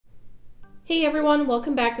Hey everyone,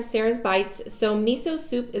 welcome back to Sarah's Bites. So miso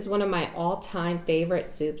soup is one of my all-time favorite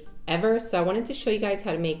soups ever. So I wanted to show you guys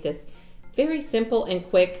how to make this very simple and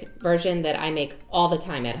quick version that I make all the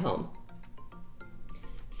time at home.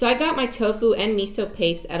 So I got my tofu and miso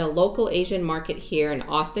paste at a local Asian market here in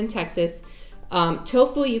Austin, Texas.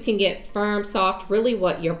 Tofu you can get firm, soft, really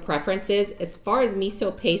what your preference is. As far as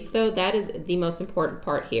miso paste though, that is the most important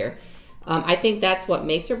part here. I think that's what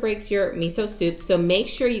makes or breaks your miso soup. So make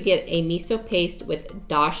sure you get a miso paste with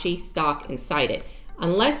dashi stock inside it.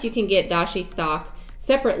 Unless you can get dashi stock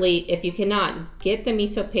separately, if you cannot, get the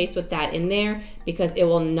miso paste with that in there because it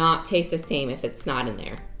will not taste the same if it's not in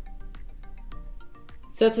there.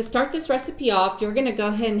 So to start this recipe off, you're gonna go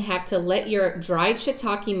ahead and have to let your dried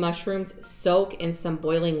shiitake mushrooms soak in some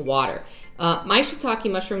boiling water. My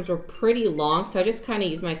shiitake mushrooms were pretty long, so I just kind of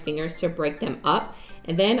used my fingers to break them up.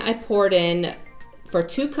 And then I poured in, for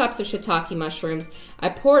 2 cups of shiitake mushrooms, I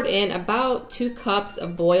poured in about 2 cups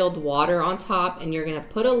of boiled water on top, and you're gonna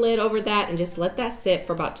put a lid over that and just let that sit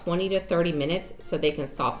for about 20 to 30 minutes so they can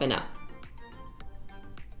soften up.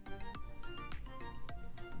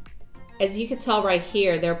 As you can tell right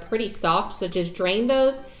here, they're pretty soft, so just drain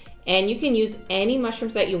those. And you can use any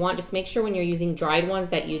mushrooms that you want. Just make sure when you're using dried ones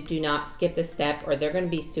that you do not skip the step or they're gonna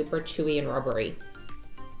be super chewy and rubbery.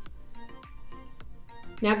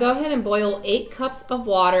 Now go ahead and boil 8 cups of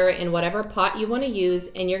water in whatever pot you wanna use,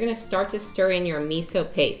 and you're gonna start to stir in your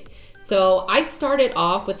miso paste. So I started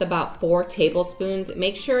off with about 4 tablespoons.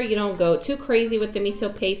 Make sure you don't go too crazy with the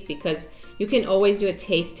miso paste because you can always do a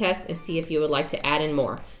taste test and see if you would like to add in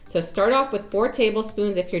more. So start off with 4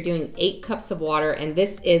 tablespoons if you're doing 8 cups of water, and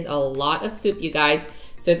this is a lot of soup, you guys.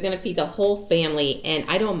 So it's gonna feed the whole family, and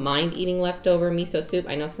I don't mind eating leftover miso soup.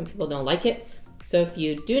 I know some people don't like it. So if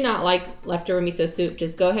you do not like leftover miso soup,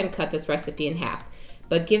 just go ahead and cut this recipe in half.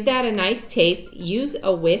 But give that a nice taste. Use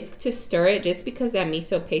a whisk to stir it just because that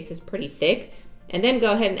miso paste is pretty thick. And then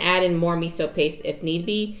go ahead and add in more miso paste if need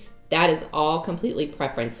be. That is all completely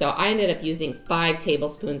preference. So I ended up using 5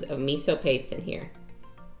 tablespoons of miso paste in here.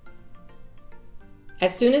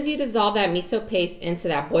 As soon as you dissolve that miso paste into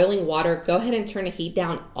that boiling water, go ahead and turn the heat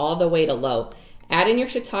down all the way to low. Add in your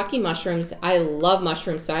shiitake mushrooms. I love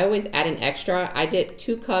mushrooms, so I always add an extra. I did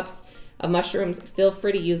 2 cups of mushrooms. Feel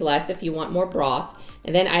free to use less if you want more broth.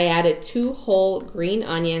 And then I added 2 whole green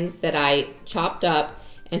onions that I chopped up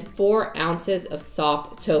and 4 ounces of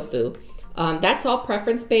soft tofu. That's all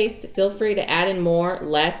preference based. Feel free to add in more,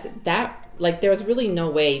 less. There's really no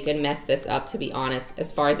way you can mess this up, to be honest,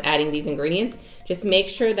 as far as adding these ingredients. Just make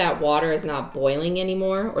sure that water is not boiling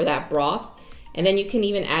anymore, or that broth. And then you can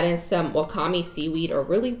even add in some wakame seaweed, or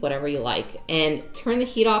really whatever you like. And turn the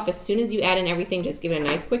heat off as soon as you add in everything. Just give it a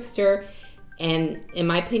nice quick stir. And in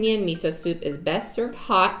my opinion, miso soup is best served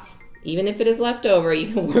hot. Even if it is left over,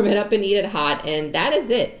 you can warm it up and eat it hot. And that is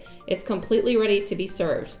it. It's completely ready to be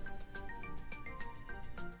served.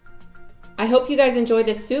 I hope you guys enjoyed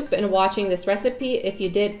this soup and watching this recipe. If you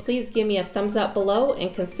did, please give me a thumbs up below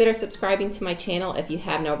and consider subscribing to my channel if you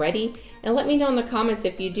haven't already. And let me know in the comments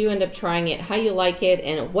if you do end up trying it, how you like it,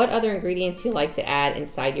 and what other ingredients you like to add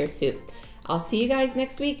inside your soup. I'll see you guys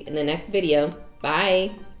next week in the next video. Bye.